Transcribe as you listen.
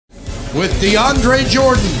with DeAndre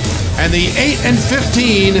Jordan and the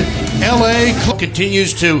 8-15 LA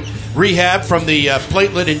continues to rehab from the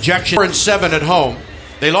platelet injection. 4-7 at home.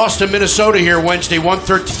 They lost to Minnesota here Wednesday,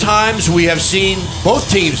 113 times. We have seen both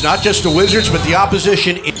teams, not just the Wizards, but the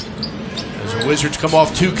opposition. As the Wizards come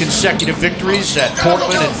off 2 consecutive victories at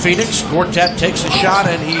Portland and Phoenix, Gortat takes a shot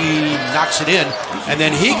and he knocks it in. And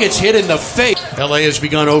then he gets hit in the face. LA has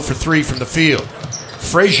begun 0 for 3 from the field.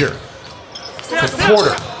 Frazier to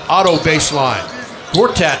Porter, auto baseline.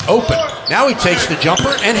 Gortat open. Now he takes the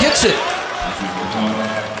jumper and hits it.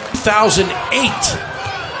 2008.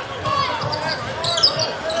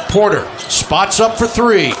 Porter spots up for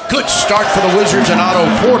 3. Good start for the Wizards and Otto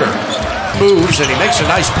Porter. Moves and he makes a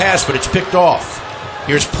nice pass, but it's picked off.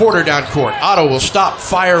 Here's Porter down court. Otto will stop,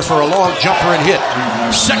 fire for a long jumper and hit.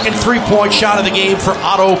 Second three-point shot of the game for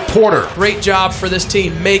Otto Porter. Great job for this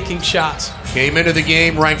team making shots. Came into the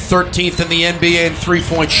game ranked 13th in the NBA in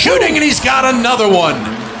three-point shooting, and he's got another one.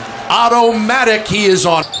 Automatic, he is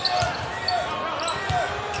on.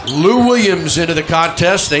 Lou Williams into the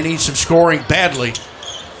contest. They need some scoring badly.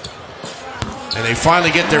 And they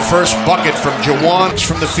finally get their first bucket from Jawan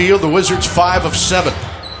from the field. The Wizards 5 of 7.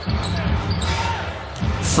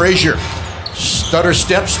 Frazier stutter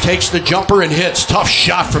steps, takes the jumper and hits. Tough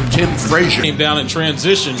shot from Tim Frazier. Came down in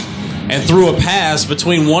transition and threw a pass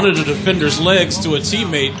between one of the defender's legs to a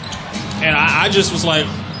teammate. And I just was like,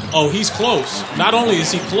 oh, he's close. Not only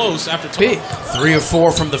is he close after 3 of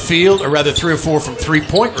 4 from the field, or rather 3 of 4 from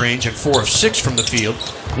three-point range and 4 of 6 from the field.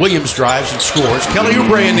 Williams drives and scores. Kelly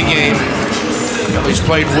Oubre in the game. Kelly's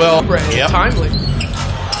played well. Yep. Timely.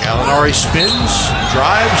 Gallinari spins,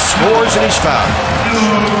 drives, scores, and he's fouled.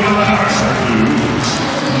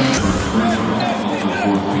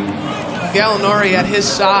 Gallinari at his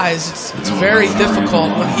size, it's very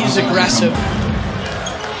difficult when he's aggressive.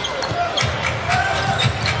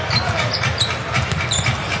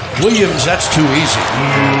 Williams, that's too easy.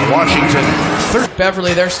 Washington.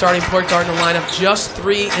 Beverly, their starting point guard in the lineup, just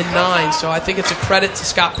 3 and 9. So I think it's a credit to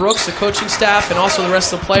Scott Brooks, the coaching staff, and also the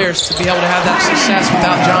rest of the players to be able to have that success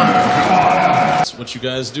without John. That's what you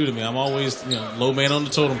guys do to me. I'm always, low man on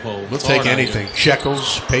the totem pole. We'll take anything.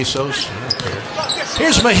 Shekels, pesos.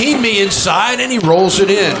 Here's Mahinmi inside, and he rolls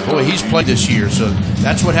it in. Boy, he's played this year, so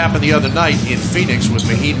that's what happened the other night in Phoenix with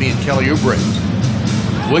Mahinmi and Kelly Oubre.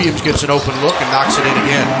 Williams gets an open look and knocks it in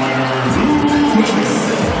again.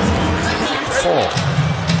 Fall.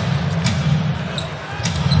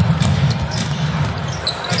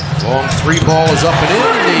 Long 3 ball is up and in.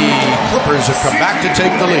 The Clippers have come back to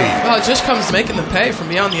take the lead. Well, it just comes to making them pay from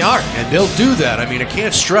beyond the arc. And they'll do that. I mean, I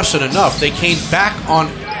can't stress it enough. They came back on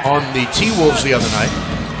the T-Wolves the other night.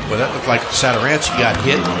 Well, that looked like Satoransky got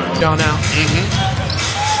hit. Gone out.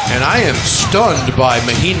 And I am stunned by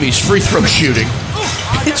Mahinmi's free throw shooting.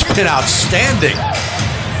 It's been outstanding.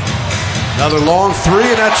 Another long 3,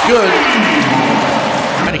 and that's good.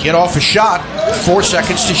 Trying to get off a shot. 4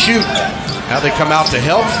 seconds to shoot. Now they come out to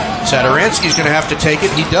help. Satoransky's going to have to take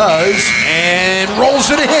it. He does, and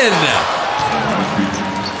rolls it in.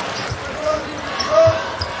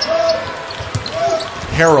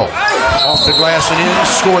 Harrell off the glass and in.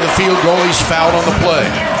 Score the field goal. He's fouled on the play.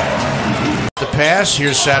 The pass.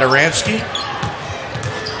 Here's Satoransky.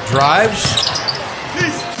 Drives.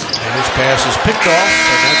 And his pass is picked off.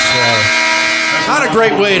 And that's not a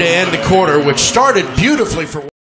great way to end the quarter, which started beautifully for